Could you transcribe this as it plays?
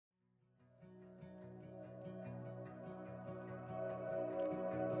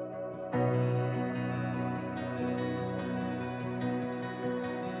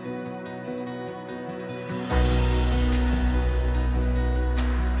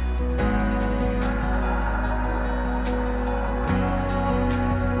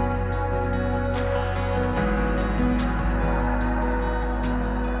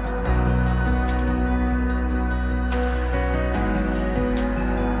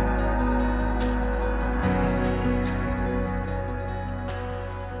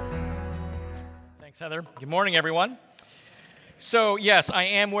Heather. Good morning, everyone. So, yes, I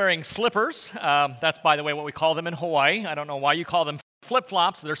am wearing slippers. That's, by the way, what we call them in Hawaii. I don't know why you call them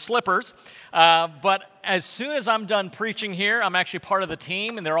flip-flops. They're slippers. But as soon as I'm done preaching here, I'm actually part of the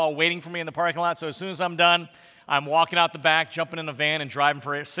team, and they're all waiting for me in the parking lot. So as soon as I'm done, I'm walking out the back, jumping in a van, and driving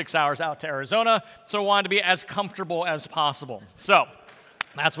for 6 hours out to Arizona. So I wanted to be as comfortable as possible. So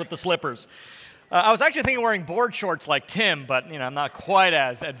that's with the slippers. I was actually thinking of wearing board shorts like Tim, but I'm not quite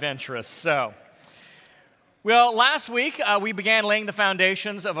as adventurous. Well, last week, we began laying the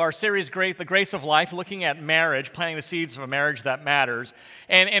foundations of our series, The Grace of Life, looking at marriage, planting the seeds of a marriage that matters.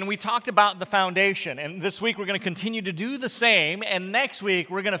 And we talked about the foundation. And this week, we're going to continue to do the same. And next week,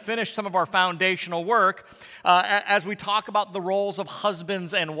 we're going to finish some of our foundational work as we talk about the roles of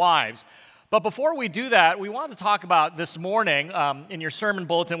husbands and wives. But before we do that, we wanted to talk about this morning in your sermon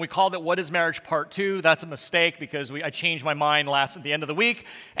bulletin. We called it What is Marriage Part 2. That's a mistake because I changed my mind at the end of the week.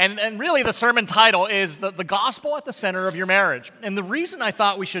 And really the sermon title is the Gospel at the Center of Your Marriage. And the reason I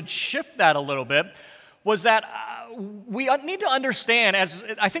thought we should shift that a little bit was that we need to understand, as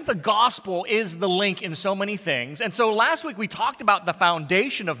I think the gospel is the link in so many things. And so last week we talked about the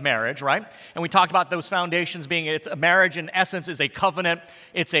foundation of marriage, right? And we talked about those foundations being a marriage in essence is a covenant,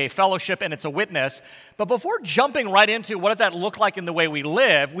 it's a fellowship, and it's a witness. But before jumping right into what does that look like in the way we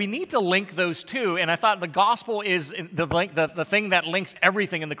live, we need to link those two. And I thought the gospel is the thing that links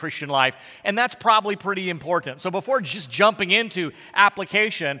everything in the Christian life. And that's probably pretty important. So before just jumping into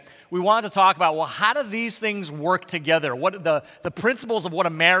application, we wanted to talk about, well, how do these things work together? What the principles of what a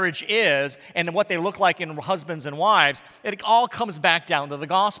marriage is and what they look like in husbands and wives, it all comes back down to the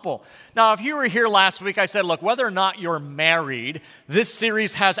gospel. Now, if you were here last week, I said, look, whether or not you're married, this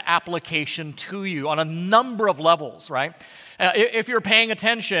series has application to you on a number of levels, right? If you're paying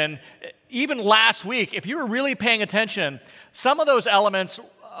attention, even last week, if you were really paying attention, some of those elements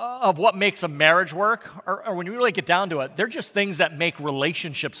of what makes a marriage work, or when you really get down to it, they're just things that make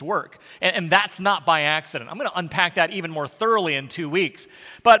relationships work. And that's not by accident. I'm going to unpack that even more thoroughly in 2 weeks.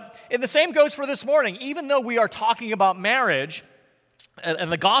 But the same goes for this morning. Even though we are talking about marriage,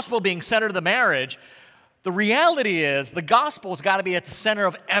 and the gospel being centered to the marriage, the reality is the gospel's got to be at the center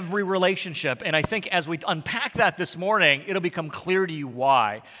of every relationship. And I think as we unpack that this morning, it'll become clear to you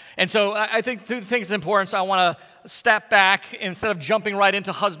why. And so I think through the things of importance, I want to step back instead of jumping right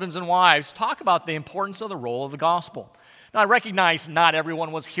into husbands and wives, talk about the importance of the role of the gospel. Now, I recognize not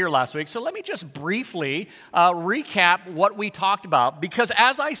everyone was here last week, so let me just briefly recap what we talked about, because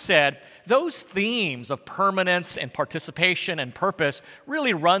as I said, those themes of permanence and participation and purpose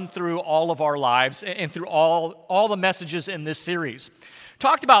really run through all of our lives and through all the messages in this series.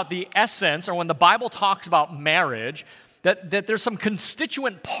 Talked about the essence, or when the Bible talks about marriage, that there's some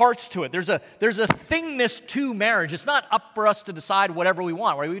constituent parts to it. There's a thingness to marriage. It's not up for us to decide whatever we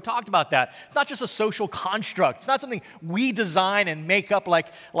want, right? We talked about that. It's not just a social construct. It's not something we design and make up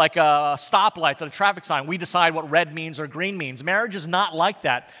like stoplights at a traffic sign. We decide what red means or green means. Marriage is not like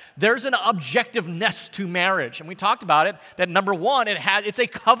that. There's an objectiveness to marriage. And we talked about it, that number one, it's a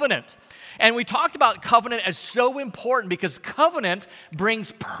covenant. And we talked about covenant as so important because covenant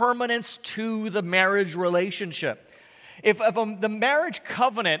brings permanence to the marriage relationship. If the marriage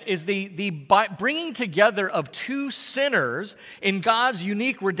covenant is the bringing together of two sinners in God's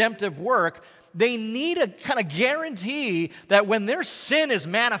unique redemptive work, they need a kind of guarantee that when their sin is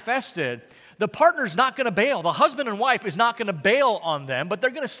manifested, the partner's not going to bail. The husband and wife is not going to bail on them, but they're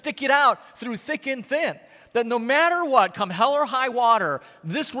going to stick it out through thick and thin. That no matter what, come hell or high water,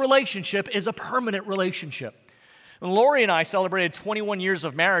 this relationship is a permanent relationship. And Lori and I celebrated 21 years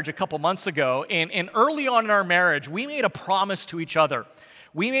of marriage a couple months ago, and early on in our marriage, we made a promise to each other.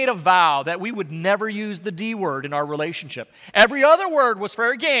 We made a vow that we would never use the D word in our relationship. Every other word was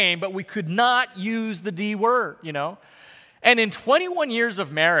fair game, but we could not use the D word, And in 21 years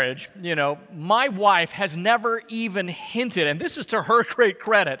of marriage, my wife has never even hinted, and this is to her great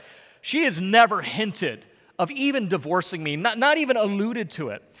credit, she has never hinted of even divorcing me, not even alluded to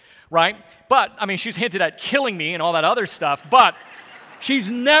it. Right? But, she's hinted at killing me and all that other stuff, but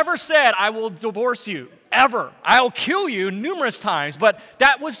she's never said, I will divorce you, ever. I'll kill you numerous times, but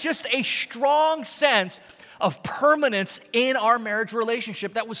that was just a strong sense of permanence in our marriage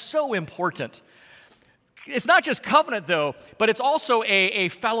relationship that was so important. It's not just covenant, though, but it's also a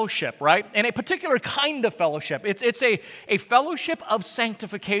fellowship, right? And a particular kind of fellowship. It's a fellowship of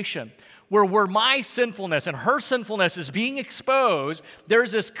sanctification, where my sinfulness and her sinfulness is being exposed.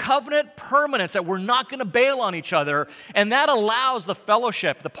 There's this covenant permanence that we're not going to bail on each other, and that allows the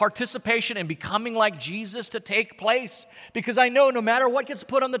fellowship, the participation in becoming like Jesus to take place. Because I know no matter what gets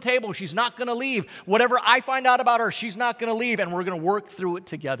put on the table, she's not going to leave. Whatever I find out about her, she's not going to leave, and we're going to work through it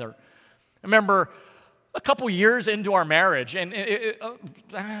together. I remember a couple years into our marriage, and it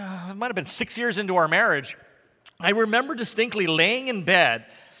might have been 6 years into our marriage, I remember distinctly laying in bed,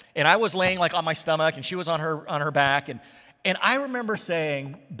 and I was laying like on my stomach, and she was on her back, and I remember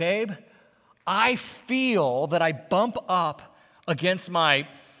saying, babe, I feel that I bump up against lack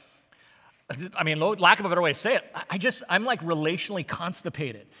of a better way to say it, I'm like relationally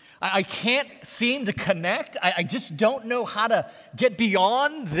constipated. I can't seem to connect. I just don't know how to get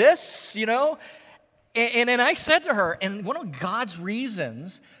beyond this, And I said to her, and one of God's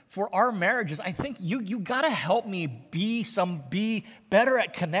reasons for our marriage is I think you got to help me be better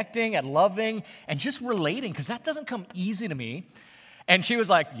at connecting, at loving, and just relating, because that doesn't come easy to me. And she was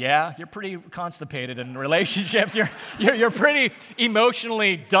like, yeah, you're pretty constipated in relationships. You're pretty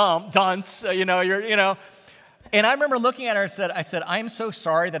emotionally dunce, And I remember looking at her and I said, I'm so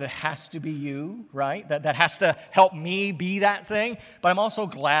sorry that it has to be you, right? That has to help me be that thing, but I'm also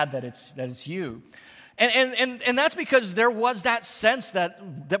glad that it's you. And that's because there was that sense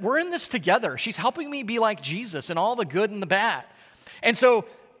that we're in this together. She's helping me be like Jesus in all the good and the bad. And so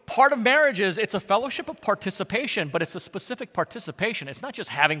part of marriage is it's a fellowship of participation, but it's a specific participation. It's not just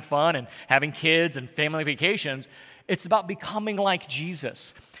having fun and having kids and family vacations. It's about becoming like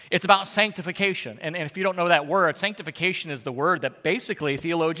Jesus. It's about sanctification. And if you don't know that word, sanctification is the word that basically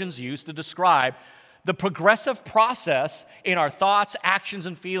theologians use to describe the progressive process in our thoughts, actions,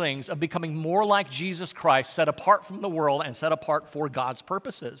 and feelings of becoming more like Jesus Christ, set apart from the world and set apart for God's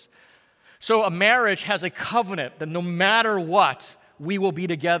purposes. So a marriage has a covenant that no matter what, we will be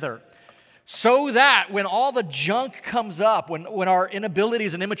together. So that when all the junk comes up, when our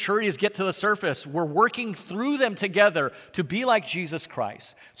inabilities and immaturities get to the surface, we're working through them together to be like Jesus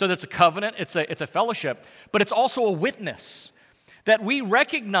Christ. So that's a covenant, it's a fellowship, but it's also a witness. That we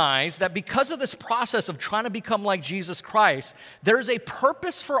recognize that because of this process of trying to become like Jesus Christ, there's a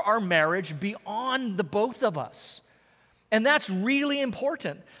purpose for our marriage beyond the both of us. And that's really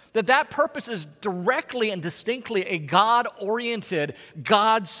important. That purpose is directly and distinctly a God-oriented,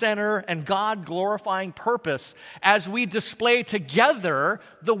 God-centered, and God-glorifying purpose as we display together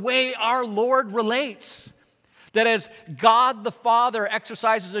the way our Lord relates. That as God the Father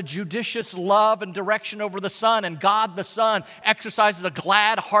exercises a judicious love and direction over the Son, and God the Son exercises a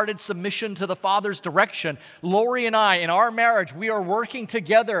glad-hearted submission to the Father's direction, Lori and I, in our marriage, we are working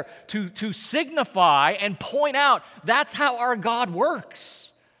together to signify and point out that's how our God works.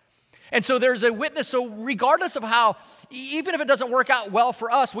 And so there's a witness. So regardless of how, even if it doesn't work out well for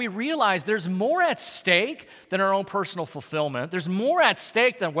us, we realize there's more at stake than our own personal fulfillment. There's more at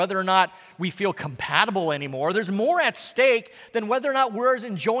stake than whether or not we feel compatible anymore. There's more at stake than whether or not we're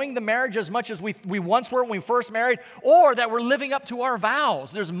enjoying the marriage as much as we once were when we first married, or that we're living up to our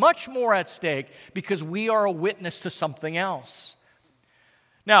vows. There's much more at stake because we are a witness to something else.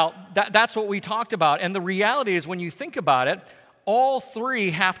 Now, that's what we talked about. And the reality is, when you think about it, all three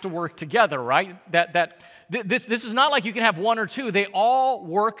have to work together, right? This is not like you can have one or two. They all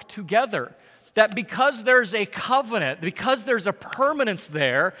work together. That because there's a covenant, because there's a permanence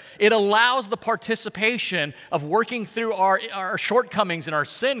there, it allows the participation of working through our shortcomings and our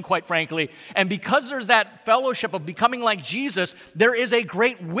sin, quite frankly. And because there's that fellowship of becoming like Jesus, there is a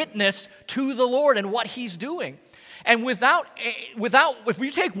great witness to the Lord and what He's doing. And if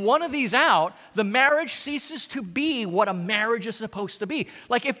you take one of these out, the marriage ceases to be what a marriage is supposed to be.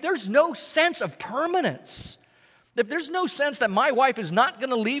 Like, if there's no sense of permanence, if there's no sense that my wife is not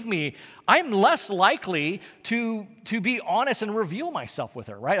going to leave me, I'm less likely to be honest and reveal myself with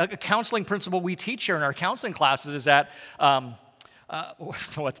her, right? Like a counseling principle we teach here in our counseling classes is that,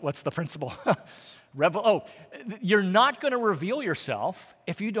 what's the principle? You're not going to reveal yourself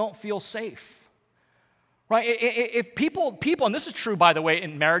if you don't feel safe. Right? If people, and this is true, by the way,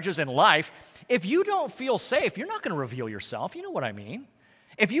 in marriages and life, if you don't feel safe, you're not going to reveal yourself. You know what I mean?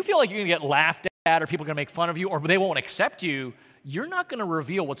 If you feel like you're going to get laughed at, or people are going to make fun of you, or they won't accept you, you're not going to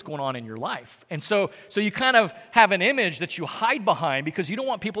reveal what's going on in your life. And so you kind of have an image that you hide behind because you don't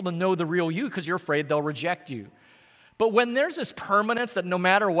want people to know the real you because you're afraid they'll reject you. But when there's this permanence that no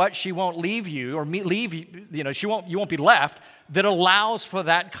matter what, she won't leave you, or leave you, you won't be left, that allows for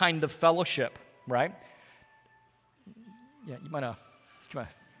that kind of fellowship, right? Yeah, you might have.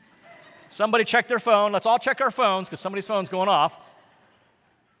 Somebody check their phone. Let's all check our phones because somebody's phone's going off.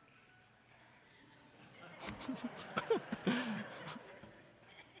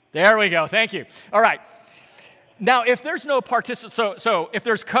 There we go. Thank you. All right. Now, if there's no if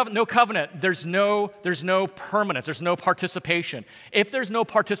there's no covenant, there's no permanence. There's no participation. If there's no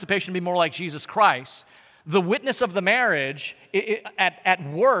participation to be more like Jesus Christ, the witness of the marriage, at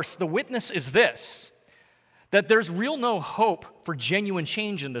worst, the witness is this: that there's no hope for genuine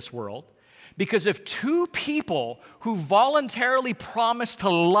change in this world Because if two people who voluntarily promise to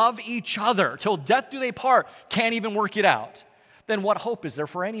love each other till death do they part can't even work it out, then what hope is there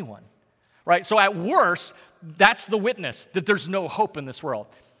for anyone? Right? So at worst, that's the witness, that there's no hope in this world.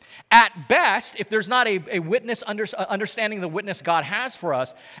 At best, if there's not a witness understanding the witness God has for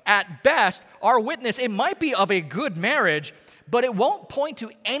us, at best, our witness, it might be of a good marriage, but it won't point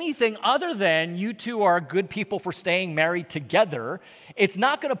to anything other than you two are good people for staying married together. It's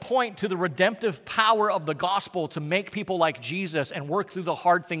not going to point to the redemptive power of the gospel to make people like Jesus and work through the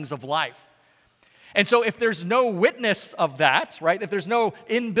hard things of life. And so if there's no witness of that, right, if there's no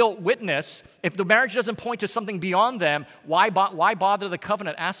inbuilt witness, if the marriage doesn't point to something beyond them, why bother the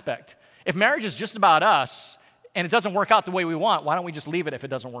covenant aspect? If marriage is just about us and it doesn't work out the way we want, why don't we just leave it if it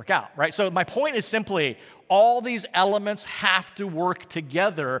doesn't work out, right? So my point is simply, all these elements have to work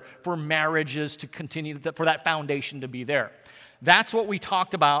together for marriages to continue, for that foundation to be there. That's what we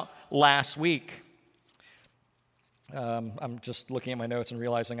talked about last week. I'm just looking at my notes and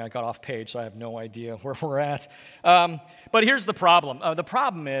realizing I got off page, so I have no idea where we're at. But here's the problem. The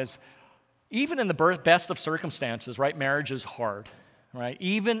problem is, even in the best of circumstances, right, marriage is hard, right?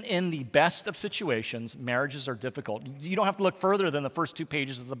 Even in the best of situations, marriages are difficult. You don't have to look further than the first 2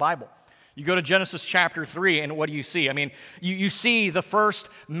 pages of the Bible. You go to Genesis chapter 3, and what do you see? I mean, you see the first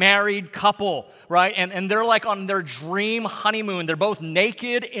married couple, right? And they're like on their dream honeymoon. They're both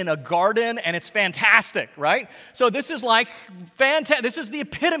naked in a garden, and it's fantastic, right? So this is like fantastic. This is the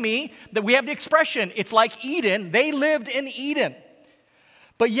epitome that we have the expression. It's like Eden. They lived in Eden.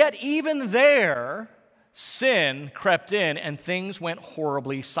 But yet even there, sin crept in, and things went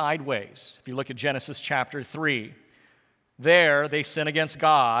horribly sideways. If you look at Genesis chapter 3, there, they sin against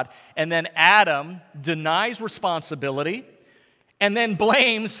God, and then Adam denies responsibility and then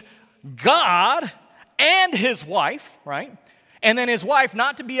blames God and his wife, right? And then his wife,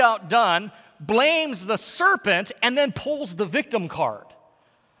 not to be outdone, blames the serpent and then pulls the victim card.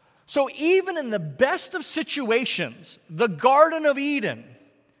 So even in the best of situations, the Garden of Eden,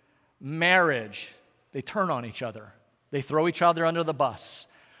 marriage, they turn on each other. They throw each other under the bus.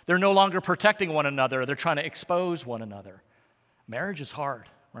 They're no longer protecting one another. They're trying to expose one another. Marriage is hard,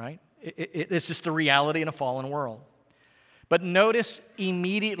 right? It's just a reality in a fallen world. But notice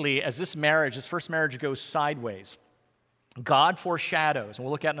immediately as this first marriage goes sideways, God foreshadows, and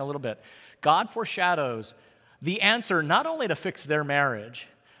we'll look at it in a little bit, God foreshadows the answer not only to fix their marriage,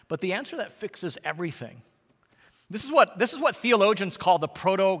 but the answer that fixes everything. This is what theologians call the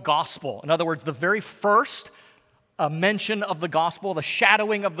proto-gospel. In other words, the very first mention of the gospel, the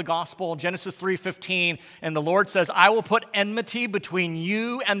shadowing of the gospel, Genesis 3:15, and the Lord says, I will put enmity between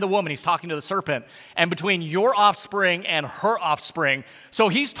you and the woman. He's talking to the serpent, and between your offspring and her offspring. So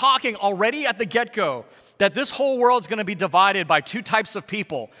he's talking already at the get-go that this whole world is going to be divided by 2 types of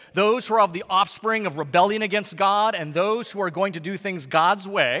people, those who are of the offspring of rebellion against God and those who are going to do things God's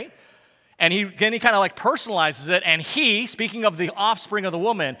way. And then he kind of like personalizes it, and he, speaking of the offspring of the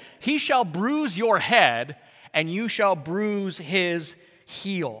woman, he shall bruise your head, and you shall bruise his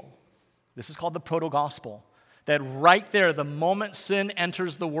heel. This is called the proto-gospel. That right there, the moment sin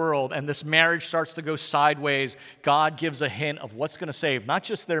enters the world and this marriage starts to go sideways, God gives a hint of what's going to save not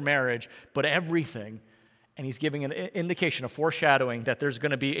just their marriage, but everything. And he's giving an indication, a foreshadowing that there's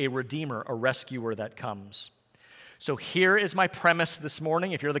going to be a redeemer, a rescuer that comes. So here is my premise this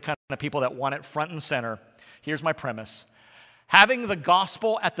morning. If you're the kind of people that want it front and center, here's my premise. Having the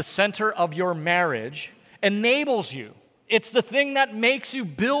gospel at the center of your marriage enables you. It's the thing that makes you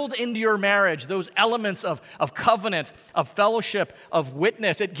build into your marriage those elements of covenant, of fellowship, of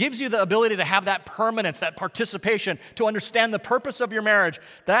witness. It gives you the ability to have that permanence, that participation, to understand the purpose of your marriage.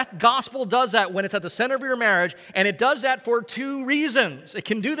 That gospel does that when it's at the center of your marriage, and it does that for 2 reasons. It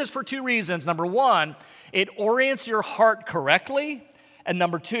can do this for 2 reasons. Number 1, it orients your heart correctly, and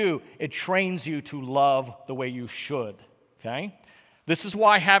number 2, it trains you to love the way you should, okay? This is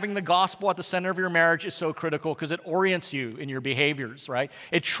why having the gospel at the center of your marriage is so critical, because it orients you in your behaviors, right?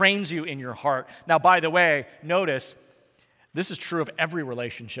 It trains you in your heart. Now, by the way, notice, this is true of every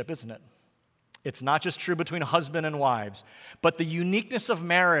relationship, isn't it? It's not just true between husband and wives, but the uniqueness of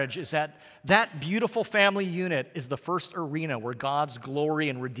marriage is that beautiful family unit is the first arena where God's glory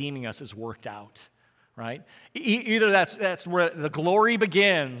in redeeming us is worked out. Right? Either that's where the glory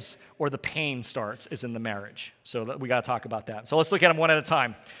begins or the pain starts is in the marriage. So we got to talk about that. So let's look at them one at a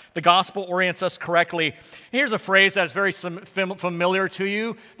time. The gospel orients us correctly. Here's a phrase that's very familiar to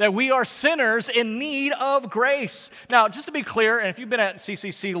you, that we are sinners in need of grace. Now, just to be clear, and if you've been at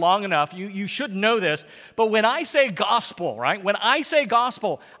CCC long enough, you should know this, but when I say gospel, right? When I say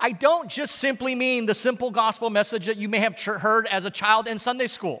gospel, I don't just simply mean the simple gospel message that you may have heard as a child in Sunday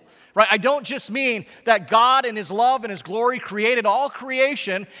school. Right? I don't just mean that God in His love and His glory created all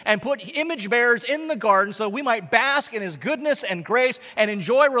creation and put image bearers in the garden so we might bask in His goodness and grace and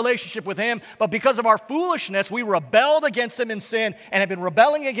enjoy relationship with Him. But because of our foolishness, we rebelled against Him in sin and have been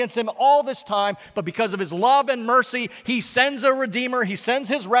rebelling against Him all this time. But because of His love and mercy, He sends a Redeemer, He sends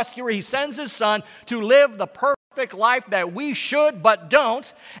His rescuer, He sends His Son to live the perfect life that we should but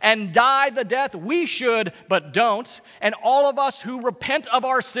don't, and die the death we should but don't. And all of us who repent of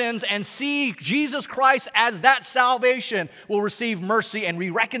our sins and see Jesus Christ as that salvation will receive mercy and be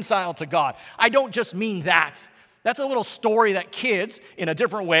reconciled to God. I don't just mean that. That's a little story that kids, in a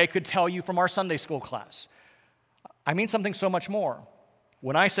different way, could tell you from our Sunday school class. I mean something so much more.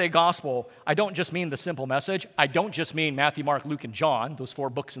 When I say gospel, I don't just mean the simple message. I don't just mean Matthew, Mark, Luke, and John, those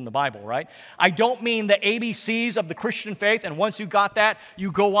 4 books in the Bible, right? I don't mean the ABCs of the Christian faith, and once you got that,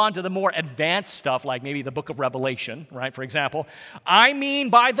 you go on to the more advanced stuff, like maybe the book of Revelation, right, for example. I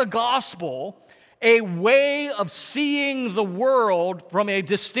mean by the gospel a way of seeing the world from a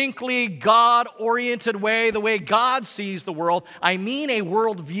distinctly God-oriented way, the way God sees the world. I mean a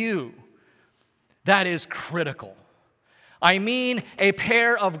worldview that is critical. I mean a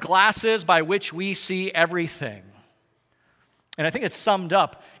pair of glasses by which we see everything. And I think it's summed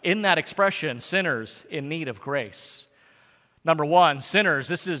up in that expression, sinners in need of grace. Number one, sinners,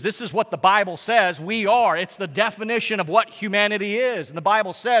 this is what the Bible says we are. It's the definition of what humanity is. And the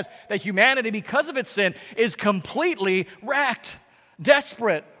Bible says that humanity, because of its sin, is completely wrecked,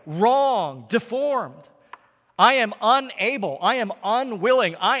 desperate, wrong, deformed. I am unable, I am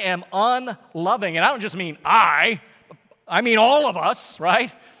unwilling, I am unloving. And I don't just mean I mean all of us,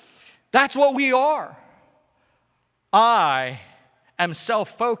 right? That's what we are. I am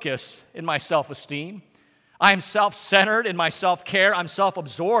self-focused in my self-esteem. I am self-centered in my self-care. I'm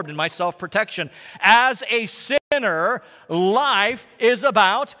self-absorbed in my self-protection. As a sinner, life is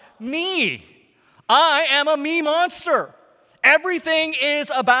about me. I am a me monster. Everything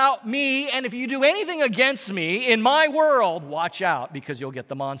is about me, and if you do anything against me in my world, watch out because you'll get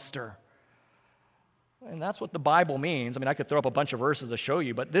the monster. And that's what the Bible means. I mean, I could throw up a bunch of verses to show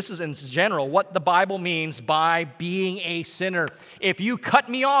you, but this is in general what the Bible means by being a sinner. If you cut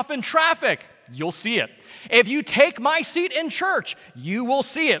me off in traffic, you'll see it. If you take my seat in church, you will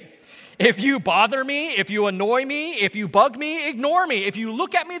see it. If you bother me, if you annoy me, if you bug me, ignore me. If you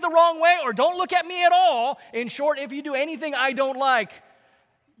look at me the wrong way or don't look at me at all, in short, if you do anything I don't like,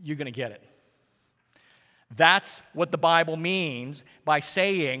 you're going to get it. That's what the Bible means by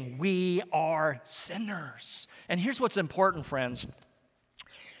saying we are sinners. And here's what's important, friends.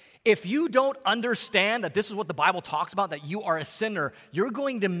 If you don't understand that this is what the Bible talks about, that you are a sinner, you're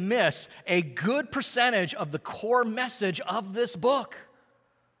going to miss a good percentage of the core message of this book.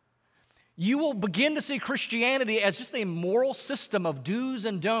 You will begin to see Christianity as just a moral system of do's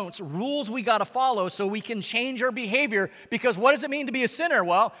and don'ts, rules we got to follow so we can change our behavior. Because what does it mean to be a sinner?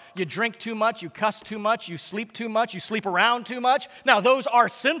 Well, you drink too much, you cuss too much, you sleep too much, you sleep around too much. Now, those are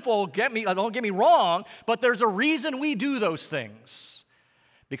sinful, don't get me wrong, but there's a reason we do those things.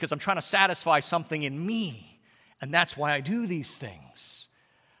 Because I'm trying to satisfy something in me, and that's why I do these things.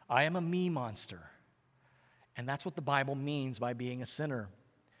 I am a me monster. And that's what the Bible means by being a sinner.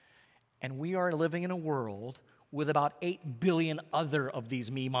 And we are living in a world with about 8 billion other of these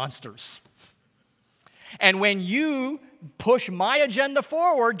me monsters. And when you push my agenda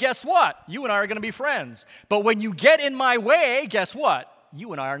forward, guess what? You and I are going to be friends. But when you get in my way, guess what?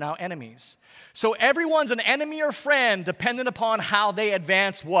 You and I are now enemies. So everyone's an enemy or friend dependent upon how they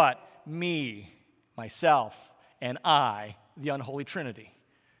advance what? Me, myself, and I, the unholy Trinity.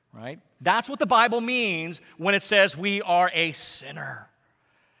 Right? That's what the Bible means when it says we are a sinner.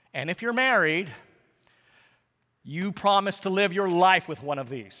 And if you're married, you promise to live your life with one of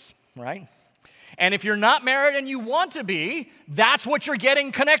these, right? And if you're not married and you want to be, that's what you're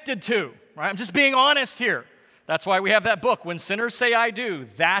getting connected to, right? I'm just being honest here. That's why we have that book, When Sinners Say I Do.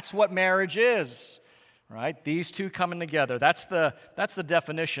 That's what marriage is, right? These two coming together. That's the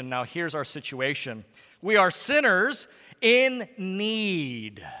definition. Now, here's our situation. We are sinners in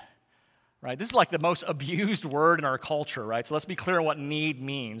need. Right? This is like the most abused word in our culture, right? So let's be clear on what need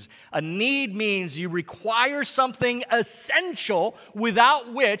means. A need means you require something essential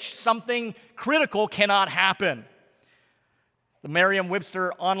without which something critical cannot happen. The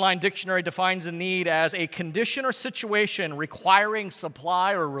Merriam-Webster Online Dictionary defines a need as a condition or situation requiring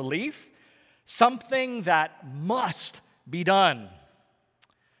supply or relief, something that must be done.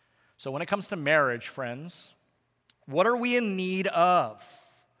 So when it comes to marriage, friends, what are we in need of?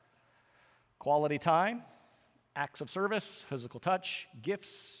 Quality time, acts of service, physical touch,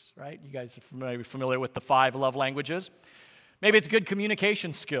 gifts, right? You guys are familiar with the 5 love languages. Maybe it's good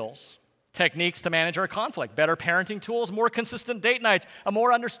communication skills, techniques to manage our conflict, better parenting tools, more consistent date nights, a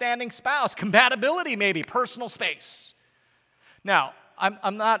more understanding spouse, compatibility maybe, personal space. Now,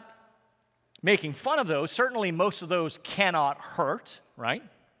 I'm not making fun of those. Certainly most of those cannot hurt, right?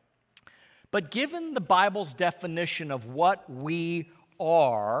 But given the Bible's definition of what we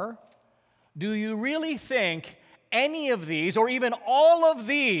are, do you really think any of these, or even all of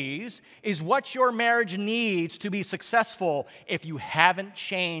these, is what your marriage needs to be successful if you haven't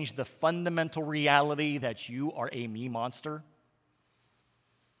changed the fundamental reality that you are a me monster?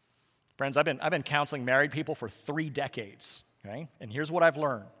 Friends, I've been counseling married people for 3 decades, okay? And here's what I've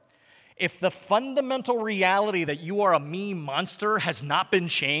learned. If the fundamental reality that you are a me monster has not been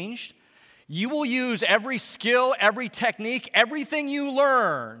changed, you will use every skill, every technique, everything you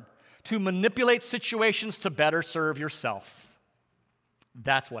learn to manipulate situations to better serve yourself.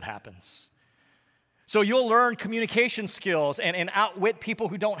 That's what happens. So you'll learn communication skills and outwit people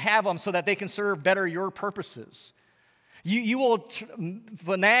who don't have them so that they can serve better your purposes. You will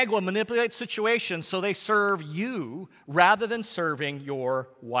finagle and manipulate situations so they serve you rather than serving your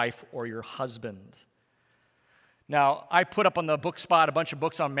wife or your husband. Now, I put up on the book spot a bunch of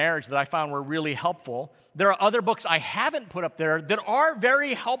books on marriage that I found were really helpful. There are other books I haven't put up there that are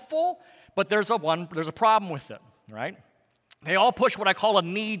very helpful, but there's a problem with them, right? They all push what I call a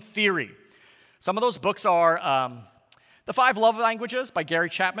need theory. Some of those books are The 5 Love Languages by Gary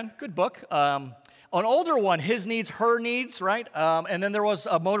Chapman, good book. An older one, His Needs, Her Needs, right? And then there was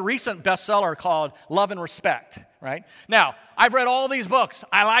a more recent bestseller called Love and Respect, right? Now, I've read all these books.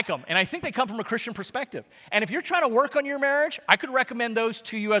 I like them, and I think they come from a Christian perspective. And if you're trying to work on your marriage, I could recommend those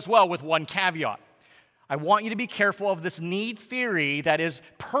to you as well with one caveat. I want you to be careful of this need theory that is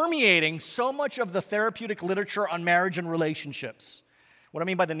permeating so much of the therapeutic literature on marriage and relationships. What I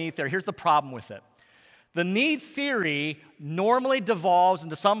mean by the need theory, here's the problem with it. The need theory normally devolves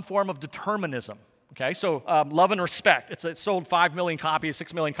into some form of determinism. Okay, so Love and Respect. It's sold 5 million copies,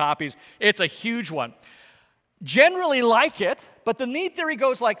 6 million copies. It's a huge one. Generally like it, but the need theory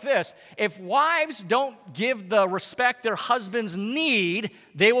goes like this. If wives don't give the respect their husbands need,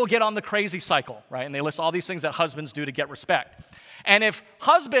 they will get on the crazy cycle, right? And they list all these things that husbands do to get respect. And if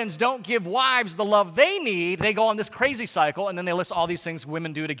husbands don't give wives the love they need, they go on this crazy cycle, and then they list all these things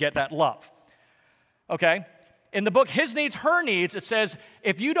women do to get that love. Okay? In the book, His Needs, Her Needs, it says,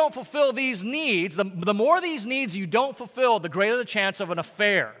 if you don't fulfill these needs, the more these needs you don't fulfill, the greater the chance of an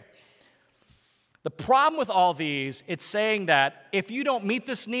affair. The problem with all these, it's saying that if you don't meet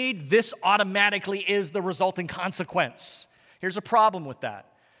this need, this automatically is the resulting consequence. Here's a problem with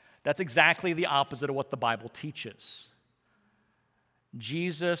that. That's exactly the opposite of what the Bible teaches.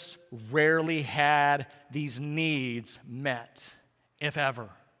 Jesus rarely had these needs met, if ever.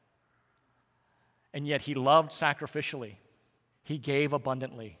 And yet he loved sacrificially, he gave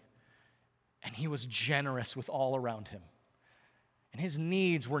abundantly, and he was generous with all around him. And his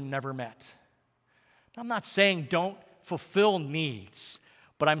needs were never met. I'm not saying don't fulfill needs,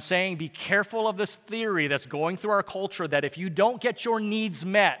 but I'm saying be careful of this theory that's going through our culture that if you don't get your needs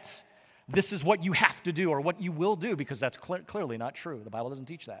met, this is what you have to do or what you will do, because that's clearly not true. The Bible doesn't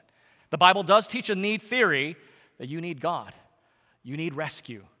teach that. The Bible does teach a need theory that you need God, you need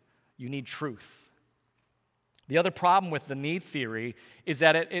rescue, you need truth. The other problem with the need theory is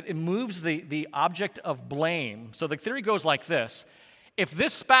that it moves the object of blame. So the theory goes like this. If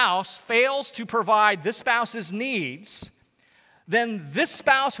this spouse fails to provide this spouse's needs, then this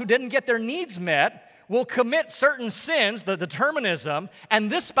spouse who didn't get their needs met will commit certain sins, the determinism, and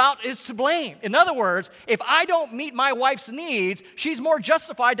this spouse is to blame. In other words, if I don't meet my wife's needs, she's more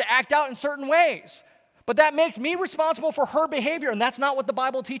justified to act out in certain ways. But that makes me responsible for her behavior, and that's not what the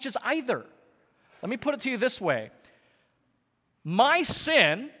Bible teaches either. Let me put it to you this way. My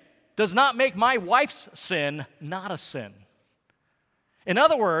sin does not make my wife's sin not a sin. In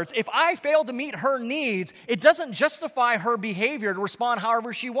other words, if I fail to meet her needs, it doesn't justify her behavior to respond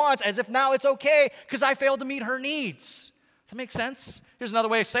however she wants, as if now it's okay because I failed to meet her needs. Does that make sense? Here's another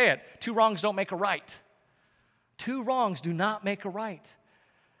way to say it. 2 wrongs don't make a right. 2 wrongs do not make a right.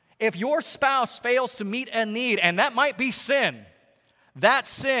 If your spouse fails to meet a need, and that might be sin, that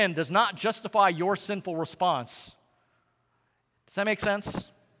sin does not justify your sinful response. Does that make sense?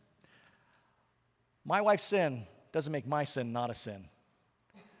 My wife's sin doesn't make my sin not a sin.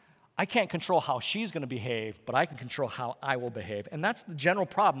 I can't control how she's going to behave, but I can control how I will behave. And that's the general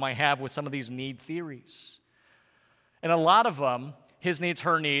problem I have with some of these need theories. And a lot of them, His Needs,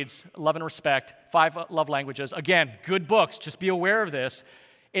 Her Needs, Love and Respect, 5 Love Languages, again, good books, just be aware of this.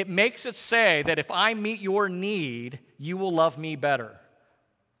 It makes it say that if I meet your need, you will love me better.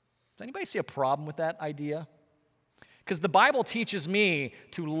 Does anybody see a problem with that idea? Because the Bible teaches me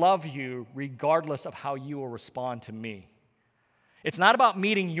to love you regardless of how you will respond to me. It's not about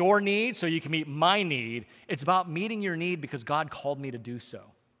meeting your need so you can meet my need. It's about meeting your need because God called me to do so.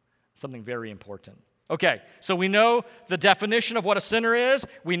 Something very important. Okay, so we know the definition of what a sinner is.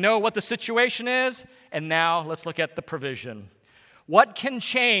 We know what the situation is. And now let's look at the provision. What can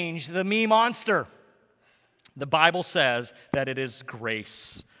change the me monster? The Bible says that it is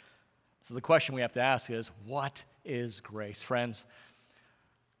grace. So the question we have to ask is, what is grace? Friends,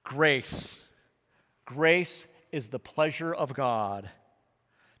 grace is the pleasure of God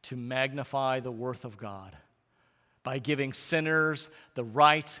to magnify the worth of God by giving sinners the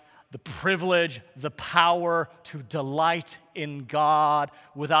right, the privilege, the power to delight in God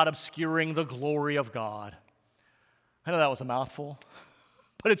without obscuring the glory of God. I know that was a mouthful,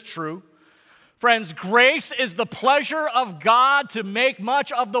 but it's true. Friends, grace is the pleasure of God to make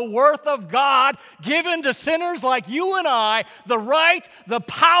much of the worth of God given to sinners like you and I, the right, the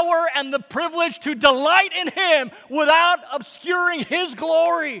power, and the privilege to delight in Him without obscuring His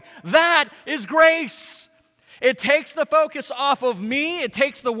glory. That is grace. It takes the focus off of me, it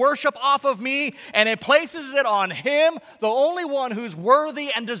takes the worship off of me, and it places it on Him, the only one who's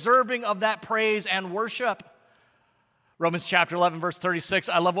worthy and deserving of that praise and worship. Romans chapter 11, verse 36,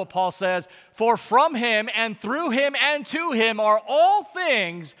 I love what Paul says. For from Him and through Him and to Him are all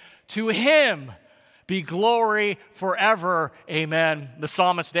things. To Him be glory forever. Amen. The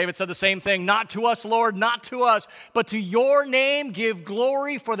psalmist David said the same thing. Not to us, Lord, not to us, but to your name give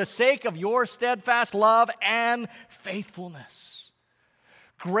glory for the sake of your steadfast love and faithfulness.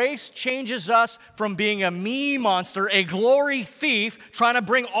 Grace changes us from being a me monster, a glory thief, trying to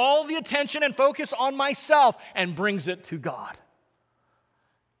bring all the attention and focus on myself, and brings it to God.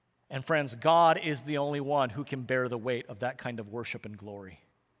 And friends, God is the only one who can bear the weight of that kind of worship and glory.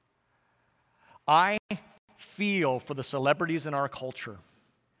 I feel for the celebrities in our culture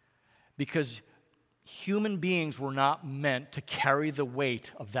because human beings were not meant to carry the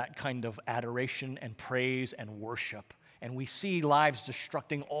weight of that kind of adoration and praise and worship. And we see lives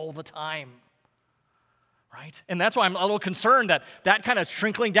destructing all the time, right? And that's why I'm a little concerned that that kind of is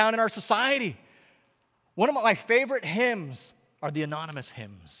trickling down in our society. One of my favorite hymns are the anonymous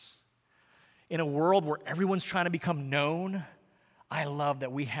hymns. In a world where everyone's trying to become known, I love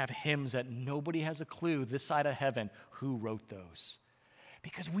that we have hymns that nobody has a clue this side of heaven who wrote those.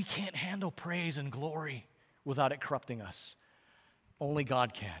 Because we can't handle praise and glory without it corrupting us. Only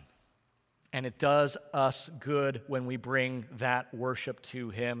God can. And it does us good when we bring that worship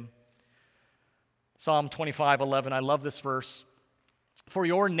to Him. Psalm 25:11, I love this verse. For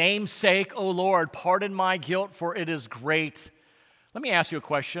your name's sake, O Lord, pardon my guilt, for it is great. Let me ask you a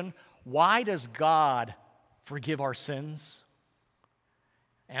question. Why does God forgive our sins?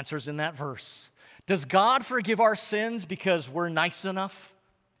 Answer's in that verse. Does God forgive our sins because we're nice enough?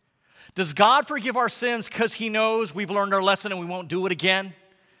 Does God forgive our sins because He knows we've learned our lesson and we won't do it again?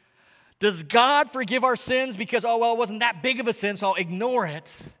 Does God forgive our sins because, oh, well, it wasn't that big of a sin, so I'll ignore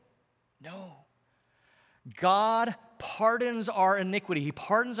it? No. God pardons our iniquity. He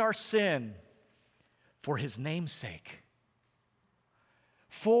pardons our sin for His name's sake.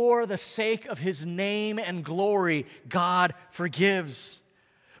 For the sake of His name and glory, God forgives.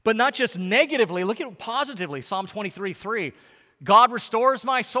 But not just negatively, look at it positively. Psalm 23:3. God restores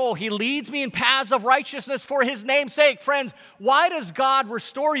my soul. He leads me in paths of righteousness for His name's sake. Friends, why does God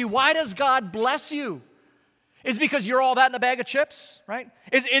restore you? Why does God bless you? Is it because you're all that in a bag of chips, right?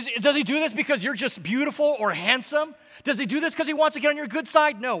 Does He do this because you're just beautiful or handsome? Does He do this because He wants to get on your good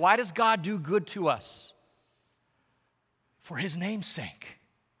side? No. Why does God do good to us? For His name's sake.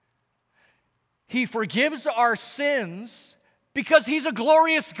 He forgives our sins because He's a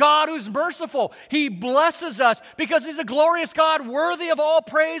glorious God who's merciful. He blesses us because He's a glorious God worthy of all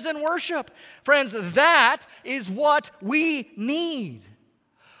praise and worship. Friends, that is what we need.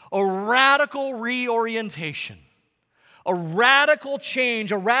 A radical reorientation, a radical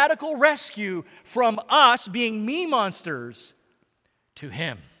change, a radical rescue from us being me monsters to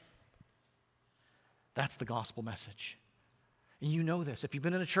Him. That's the gospel message. And you know this. If you've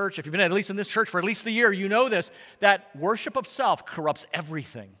been in a church, if you've been at least in this church for at least a year, you know this, that worship of self corrupts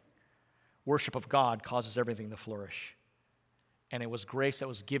everything. Worship of God causes everything to flourish. And it was grace that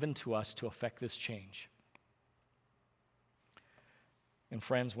was given to us to effect this change. And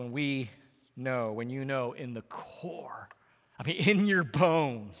friends, when you know in the core, in your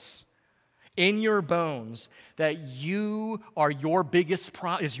bones, that you are your biggest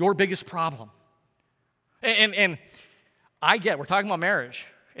problem. And I get, we're talking about marriage,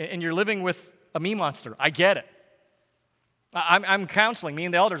 and you're living with a me monster. I get it. I'm counseling, me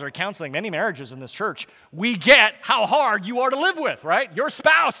and the elders are counseling many marriages in this church. We get how hard you are to live with, right? Your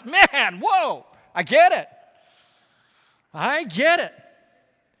spouse, man, whoa, I get it. I get it.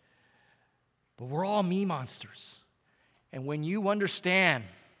 But we're all me monsters. And when you understand,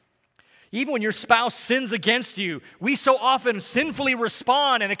 even when your spouse sins against you, we so often sinfully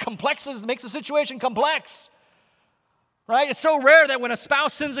respond, and it makes the situation complex. Right? It's so rare that when a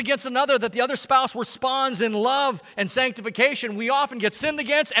spouse sins against another, that the other spouse responds in love and sanctification. We often get sinned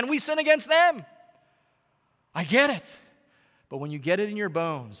against, and we sin against them. I get it. But when you get it in your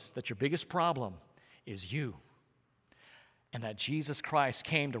bones that your biggest problem is you, and that Jesus Christ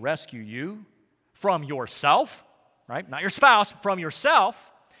came to rescue you from yourself, right? Not your spouse, from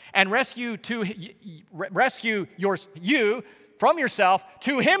yourself, and rescue you from yourself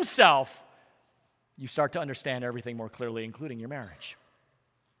to himself, you start to understand everything more clearly, including your marriage.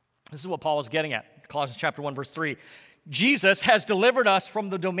 This is what Paul is getting at. Colossians chapter 1, verse 3. Jesus has delivered us from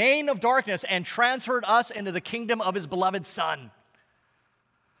the domain of darkness and transferred us into the kingdom of his beloved Son.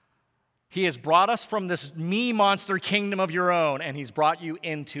 He has brought us from this me monster kingdom of your own, and he's brought you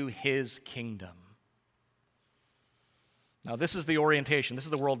into his kingdom. Now, this is the orientation, this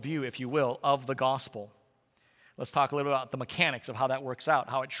is the worldview, if you will, of the gospel. Let's talk a little about the mechanics of how that works out,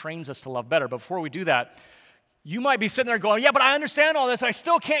 how it trains us to love better. But before we do that, you might be sitting there going, yeah, but I understand all this. I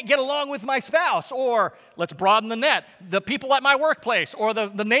still can't get along with my spouse. Or let's broaden the net, the people at my workplace or the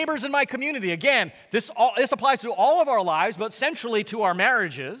neighbors in my community. Again, this applies to all of our lives, but centrally to our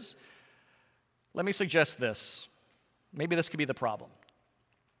marriages. Let me suggest this. Maybe this could be the problem.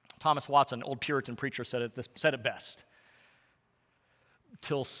 Thomas Watson, old Puritan preacher, said it best.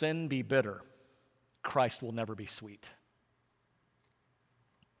 Till sin be bitter, Christ will never be sweet.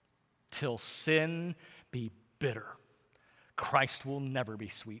 Till sin be bitter, Christ will never be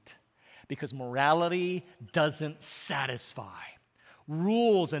sweet. Because morality doesn't satisfy.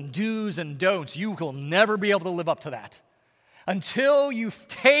 Rules and do's and don'ts, you will never be able to live up to that. Until you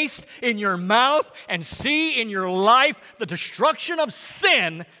taste in your mouth and see in your life the destruction of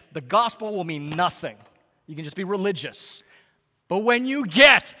sin, the gospel will mean nothing. You can just be religious. But when you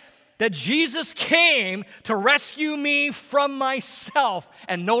get that Jesus came to rescue me from myself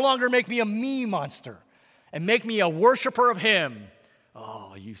and no longer make me a me monster and make me a worshiper of him,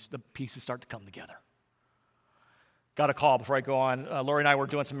 the pieces start to come together. Got a call before I go on. Lori and I were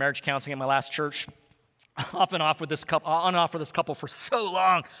doing some marriage counseling at my last church. On and off with this couple for so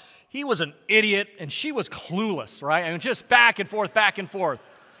long. He was an idiot and she was clueless, right? I mean, just back and forth.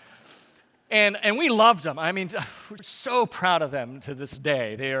 And we loved them. I mean, we're so proud of them to this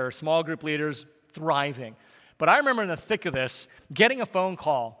day. They are small group leaders, thriving. But I remember in the thick of this, getting a phone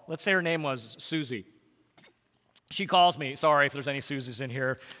call. Let's say her name was Susie. She calls me. Sorry if there's any Susies in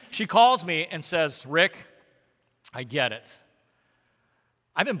here. She calls me and says, Rick, I get it.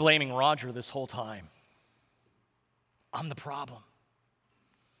 I've been blaming Roger this whole time. I'm the problem.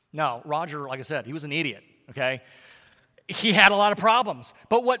 No, Roger, like I said, he was an idiot, okay? He had a lot of problems.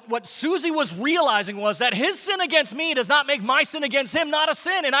 But what Susie was realizing was that his sin against me does not make my sin against him not a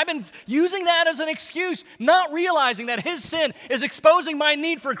sin. And I've been using that as an excuse, not realizing that his sin is exposing my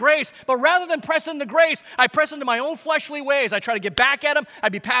need for grace. But rather than press into grace, I press into my own fleshly ways. I try to get back at him. I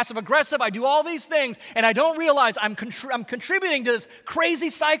be passive aggressive. I do all these things. And I don't realize I'm contributing to this crazy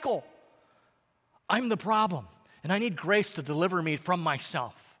cycle. I'm the problem. And I need grace to deliver me from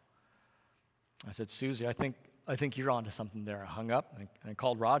myself. I said, Susie, I think you're onto something there. I hung up and I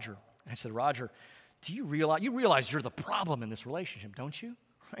called Roger. I said, Roger, do you realize you're the problem in this relationship, don't you?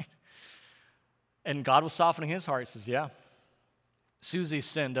 Right? And God was softening his heart. He says, yeah, Susie's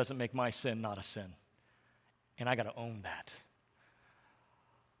sin doesn't make my sin not a sin. And I got to own that.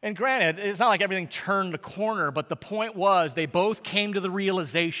 And granted, it's not like everything turned the corner, but the point was they both came to the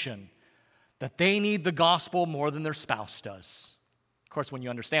realization that they need the gospel more than their spouse does. Of course, when you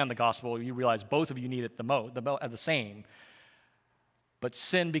understand the gospel, you realize both of you need it the same. But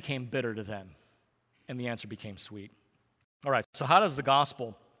sin became bitter to them, and the answer became sweet. All right, so how does the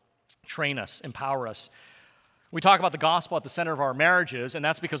gospel train us, empower us? We talk about the gospel at the center of our marriages, and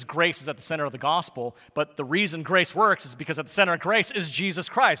that's because grace is at the center of the gospel. But the reason grace works is because at the center of grace is Jesus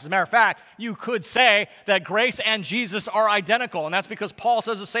Christ. As a matter of fact, you could say that grace and Jesus are identical, and that's because Paul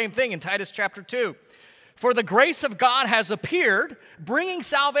says the same thing in Titus chapter 2. For the grace of God has appeared, bringing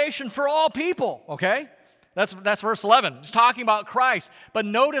salvation for all people, okay? That's verse 11. It's talking about Christ. But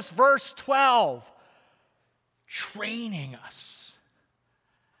notice verse 12, training us.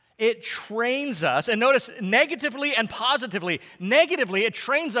 It trains us, and notice negatively and positively. Negatively, it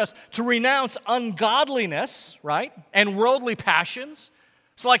trains us to renounce ungodliness, right, and worldly passions,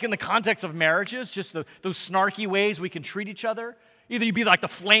 It's like in the context of marriages, just those snarky ways we can treat each other. Either you be like the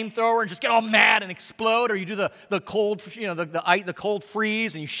flamethrower and just get all mad and explode, or you do the cold, the cold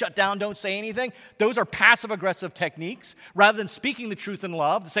freeze and you shut down, don't say anything. Those are passive-aggressive techniques. Rather than speaking the truth in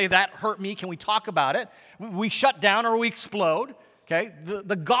love, to say, that hurt me, can we talk about it? We shut down or we explode. Okay?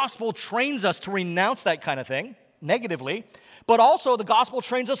 The gospel trains us to renounce that kind of thing, negatively. But also the gospel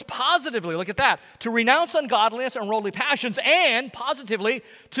trains us positively, look at that, to renounce ungodliness and worldly passions, and positively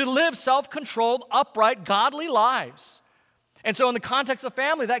to live self-controlled, upright, godly lives. And so in the context of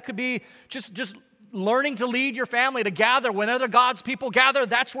family, that could be just learning to lead your family, to gather. Whenever God's people gather,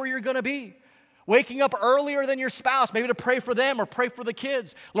 that's where you're going to be. Waking up earlier than your spouse, maybe to pray for them or pray for the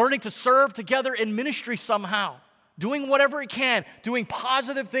kids. Learning to serve together in ministry somehow. Doing whatever it can. Doing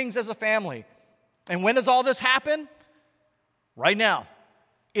positive things as a family. And when does all this happen? Right now,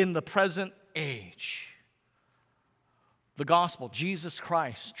 in the present age. The gospel, Jesus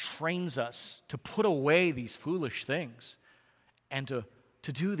Christ, trains us to put away these foolish things and to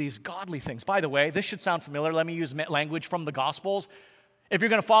do these godly things. By the way, this should sound familiar. Let me use language from the Gospels. If you're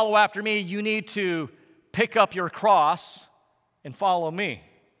going to follow after me, you need to pick up your cross and follow me.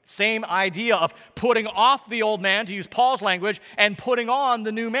 Same idea of putting off the old man, to use Paul's language, and putting on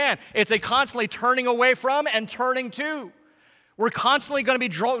the new man. It's a constantly turning away from and turning to. We're constantly going to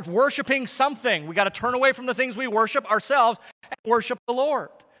be worshiping something. We got to turn away from the things we worship ourselves and worship the Lord.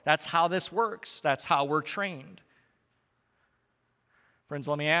 That's how this works. That's how we're trained. Friends,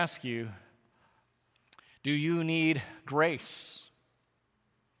 let me ask you, do you need grace?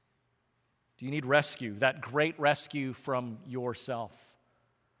 Do you need rescue, that great rescue from yourself?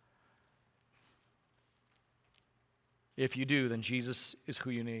 If you do, then Jesus is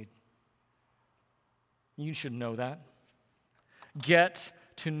who you need. You should know that. Get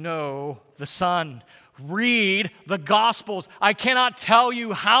to know the Son. Read the Gospels. I cannot tell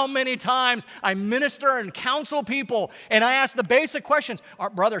you how many times I minister and counsel people, and I ask the basic questions.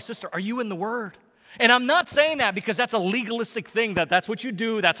 Brother, sister, are you in the Word? And I'm not saying that because that's a legalistic thing, that's what you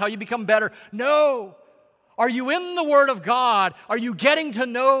do, that's how you become better. No. Are you in the Word of God? Are you getting to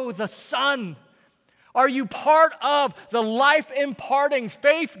know the Son? Are you part of the life-imparting,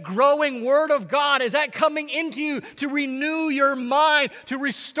 faith-growing Word of God? Is that coming into you to renew your mind, to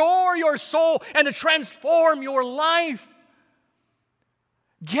restore your soul, and to transform your life?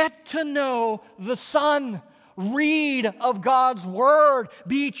 Get to know the Son. Read of God's Word.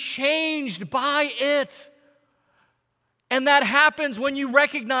 Be changed by it. And that happens when you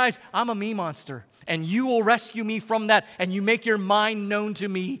recognize, I'm a me monster, and you will rescue me from that, and you make your mind known to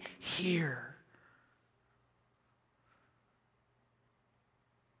me here.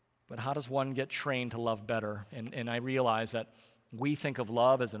 But how does one get trained to love better? And I realize that we think of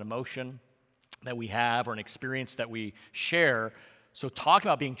love as an emotion that we have or an experience that we share. So talking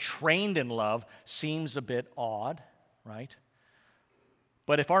about being trained in love seems a bit odd, right?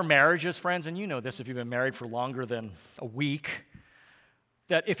 But if our marriages, friends, and you know this if you've been married for longer than a week,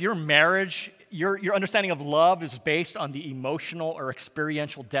 that if your marriage, your understanding of love is based on the emotional or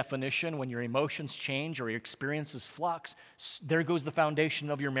experiential definition, when your emotions change or your experiences flux, there goes the foundation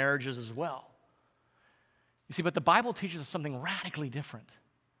of your marriages as well. You see, but the Bible teaches us something radically different,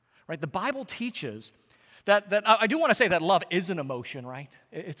 right? The Bible teaches that I do want to say that love is an emotion, right?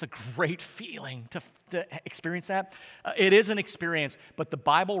 It's a great feeling to experience that. It is an experience, but the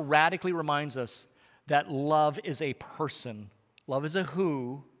Bible radically reminds us that love is a person. Love is a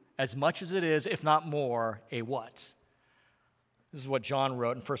who, as much as it is, if not more, a what. This is what John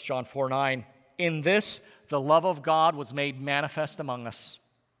wrote in 1 John 4:9. In this, the love of God was made manifest among us,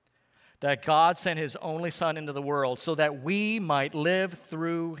 that God sent His only Son into the world so that we might live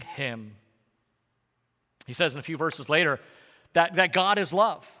through Him. He says in a few verses later that God is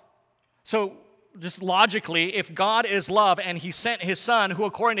love. So just logically, if God is love and He sent His Son, who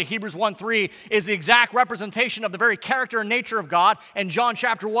according to Hebrews 1:3 is the exact representation of the very character and nature of God, and John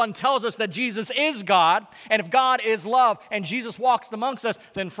chapter 1 tells us that Jesus is God, and if God is love and Jesus walks amongst us,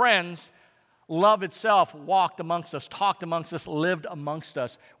 then friends, love itself walked amongst us, talked amongst us, lived amongst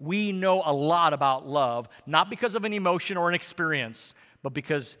us. We know a lot about love, not because of an emotion or an experience, but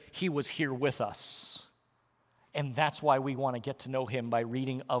because He was here with us. And that's why we want to get to know Him by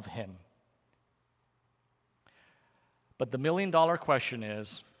reading of Him. But the million-dollar question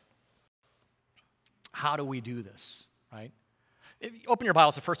is, how do we do this, right? Open your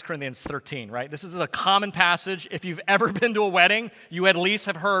Bibles to 1 Corinthians 13, right? This is a common passage. If you've ever been to a wedding, you at least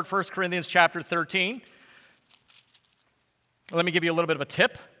have heard 1 Corinthians chapter 13. Let me give you a little bit of a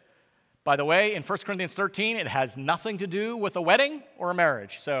tip. By the way, in 1 Corinthians 13, it has nothing to do with a wedding or a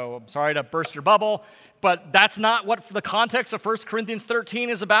marriage. So I'm sorry to burst your bubble, but that's not what the context of 1 Corinthians 13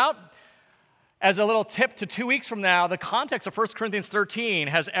 is about. As a little tip to 2 weeks from now, the context of 1 Corinthians 13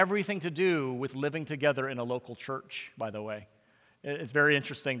 has everything to do with living together in a local church, by the way. It's very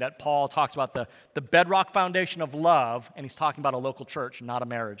interesting that Paul talks about the bedrock foundation of love, and he's talking about a local church, not a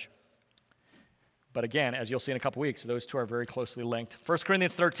marriage. But again, as you'll see in a couple weeks, those two are very closely linked. 1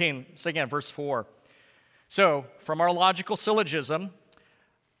 Corinthians 13, so again, verse 4. So, from our logical syllogism,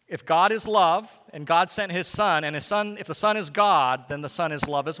 if God is love, and God sent his Son, and his Son, if the Son is God, then the Son is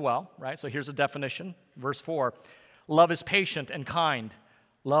love as well, right? So here's a definition, verse 4. Love is patient and kind.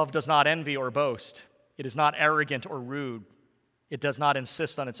 Love does not envy or boast. It is not arrogant or rude. It does not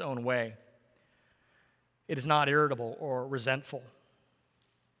insist on its own way. It is not irritable or resentful.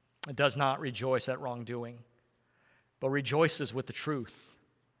 It does not rejoice at wrongdoing, but rejoices with the truth.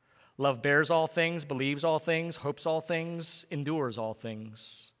 Love bears all things, believes all things, hopes all things, endures all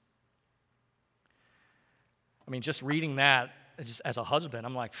things. I mean, just reading that, just as a husband,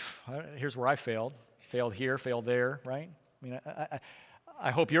 I'm like, here's where I failed. Failed here, failed there, right? I mean,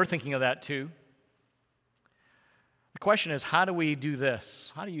 I hope you're thinking of that too. The question is, how do we do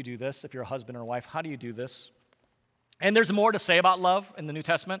this? How do you do this if you're a husband or a wife? How do you do this? And there's more to say about love in the New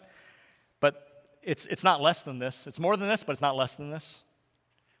Testament, but it's not less than this. It's more than this, but it's not less than this.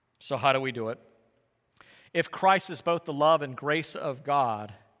 So how do we do it? If Christ is both the love and grace of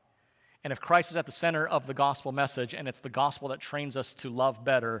God, and if Christ is at the center of the gospel message, and it's the gospel that trains us to love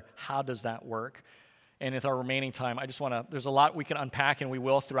better, how does that work? And with our remaining time, I just want to, there's a lot we can unpack, and we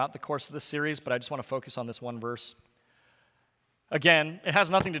will throughout the course of this series, but I just want to focus on this one verse. Again, it has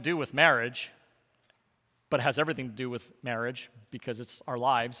nothing to do with marriage, but it has everything to do with marriage because it's our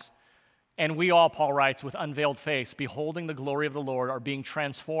lives. And we all, Paul writes, with unveiled face, beholding the glory of the Lord, are being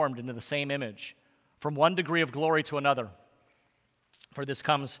transformed into the same image, from one degree of glory to another. For this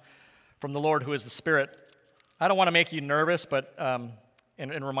comes from the Lord who is the Spirit. I don't want to make you nervous, but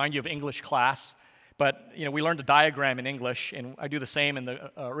and remind you of English class. But we learned a diagram in English, and I do the same in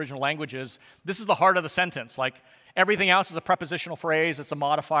the original languages. This is the heart of the sentence. Like everything else is a prepositional phrase, it's a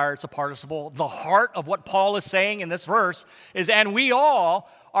modifier, it's a participle. The heart of what Paul is saying in this verse is, and we all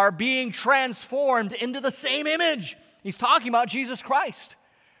are being transformed into the same image. He's talking about Jesus Christ.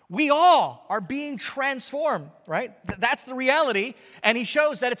 We all are being transformed, right? That's the reality. And he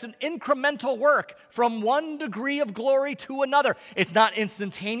shows that it's an incremental work from one degree of glory to another. It's not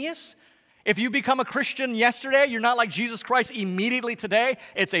instantaneous. If you become a Christian yesterday, you're not like Jesus Christ immediately today.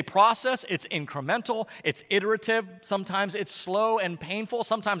 It's a process. It's incremental. It's iterative. Sometimes it's slow and painful.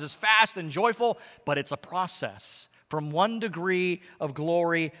 Sometimes it's fast and joyful. But it's a process from one degree of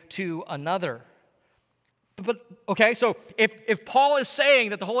glory to another. But okay, so if Paul is saying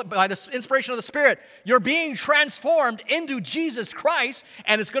that by the inspiration of the Spirit, you're being transformed into Jesus Christ,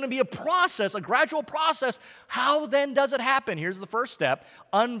 and it's going to be a process, a gradual process, how then does it happen? Here's the first step,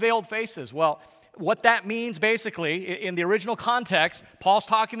 unveiled faces. Well, what that means basically, in the original context, Paul's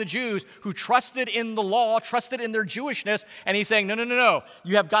talking to Jews who trusted in the law, trusted in their Jewishness, and he's saying, no,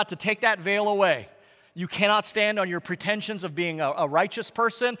 you have got to take that veil away. You cannot stand on your pretensions of being a righteous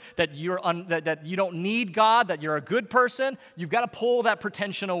person, that you don't need God, that you're a good person. You've got to pull that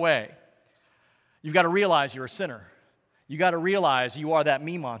pretension away. You've got to realize you're a sinner. You've got to realize you are that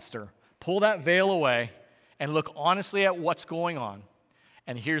me monster. Pull that veil away and look honestly at what's going on.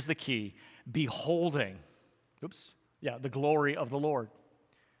 And here's the key, beholding, the glory of the Lord.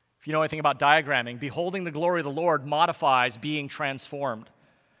 If you know anything about diagramming, beholding the glory of the Lord modifies being transformed.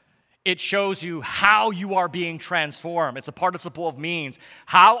 It shows you how you are being transformed. It's a participle of means.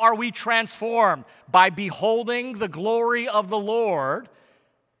 How are we transformed? By beholding the glory of the Lord,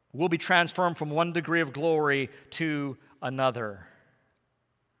 we'll be transformed from one degree of glory to another.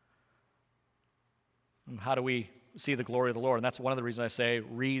 And how do we see the glory of the Lord? And that's one of the reasons I say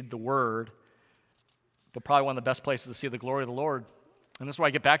read the Word. But probably one of the best places to see the glory of the Lord, and this is where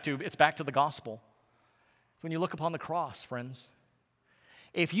I get back to, it's back to the gospel. It's when you look upon the cross, friends.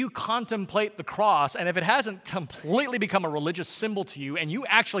 If you contemplate the cross, and if it hasn't completely become a religious symbol to you, and you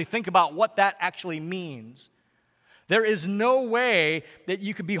actually think about what that actually means, there is no way that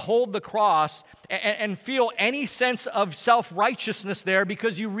you could behold the cross and feel any sense of self-righteousness there,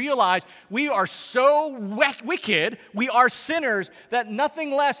 because you realize we are so wicked, we are sinners, that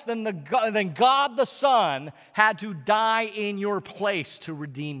nothing less than God the Son had to die in your place to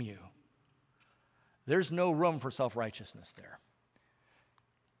redeem you. There's no room for self-righteousness there.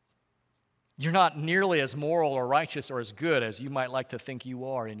 You're not nearly as moral or righteous or as good as you might like to think you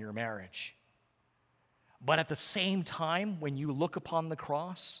are in your marriage. But at the same time, when you look upon the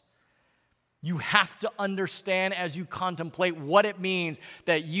cross, You have to understand as you contemplate what it means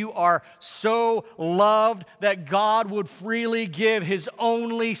that you are so loved that God would freely give His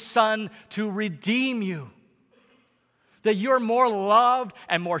only Son to redeem you. That you're more loved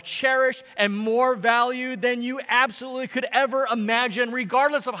and more cherished and more valued than you absolutely could ever imagine,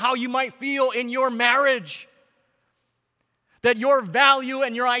 regardless of how you might feel in your marriage. That your value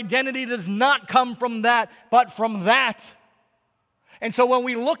and your identity does not come from that, but from that. And so when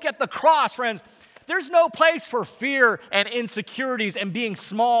we look at the cross, friends, there's no place for fear and insecurities and being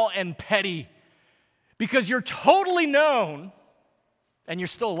small and petty, because you're totally known and you're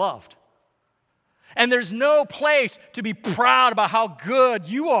still loved. And there's no place to be proud about how good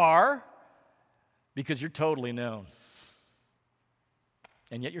you are, because you're totally known.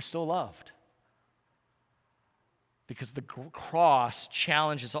 And yet you're still loved. Because the cross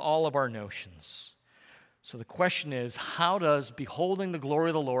challenges all of our notions. So the question is, how does beholding the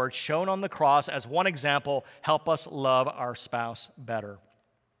glory of the Lord shown on the cross as one example help us love our spouse better?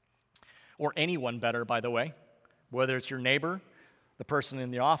 Or anyone better, by the way, whether it's your neighbor, the person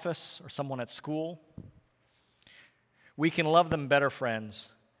in the office, or someone at school. We can love them better,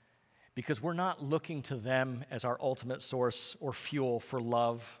 friends, because we're not looking to them as our ultimate source or fuel for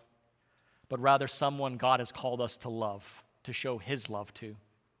love, but rather someone God has called us to love, to show His love to.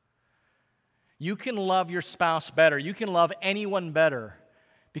 You can love your spouse better. You can love anyone better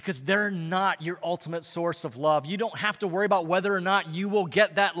because they're not your ultimate source of love. You don't have to worry about whether or not you will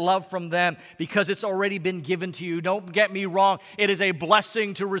get that love from them because it's already been given to you. Don't get me wrong. It is a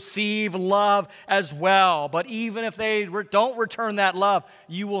blessing to receive love as well. But even if they don't return that love,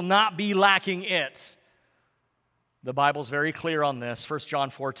 you will not be lacking it. The Bible's very clear on this. 1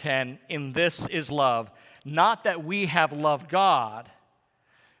 John 4:10, "In this is love, not that we have loved God,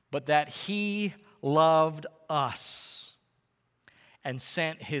 but that He loved us and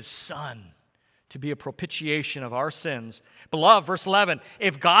sent His Son to be a propitiation of our sins." Beloved, verse 11,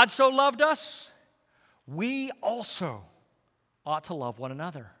 "If God so loved us, we also ought to love one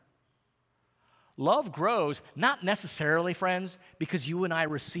another." Love grows, not necessarily, friends, because you and I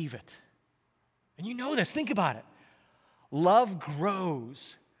receive it. And you know this, think about it. Love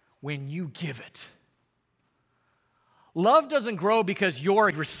grows when you give it. Love doesn't grow because you're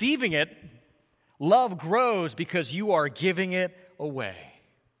receiving it. Love grows because you are giving it away.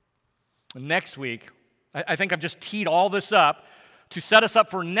 Next week, I think I've just teed all this up to set us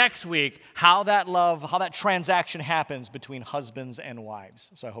up for next week, how that transaction happens between husbands and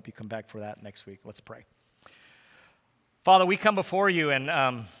wives. So I hope you come back for that next week. Let's pray. Father, we come before you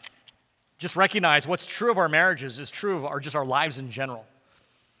and just recognize what's true of our marriages is true of just our lives in general.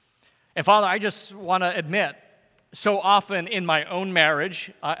 And Father, I just want to admit, so often in my own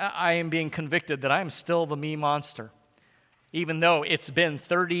marriage, I am being convicted that I am still the me monster. Even though it's been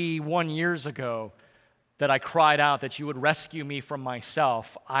 31 years ago that I cried out that you would rescue me from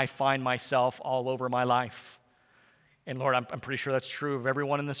myself, I find myself all over my life. And Lord, I'm pretty sure that's true of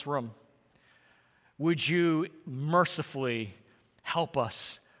everyone in this room. Would you mercifully help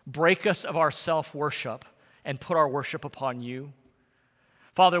us, break us of our self-worship, and put our worship upon you?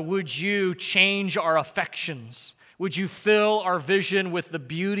 Father, would you change our affections? Would you fill our vision with the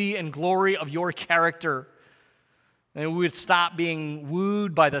beauty and glory of your character? And we would stop being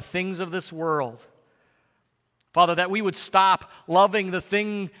wooed by the things of this world. Father, that we would stop loving the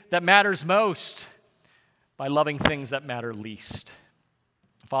thing that matters most by loving things that matter least.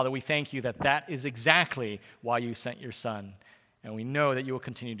 Father, we thank you that that is exactly why you sent your Son. And we know that you will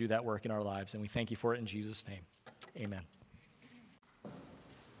continue to do that work in our lives. And we thank you for it in Jesus' name. Amen.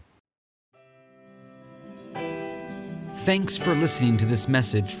 Thanks for listening to this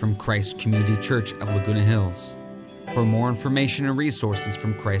message from Christ Community Church of Laguna Hills. For more information and resources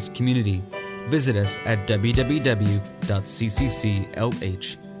from Christ Community, visit us at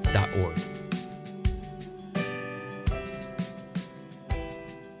www.ccclh.org.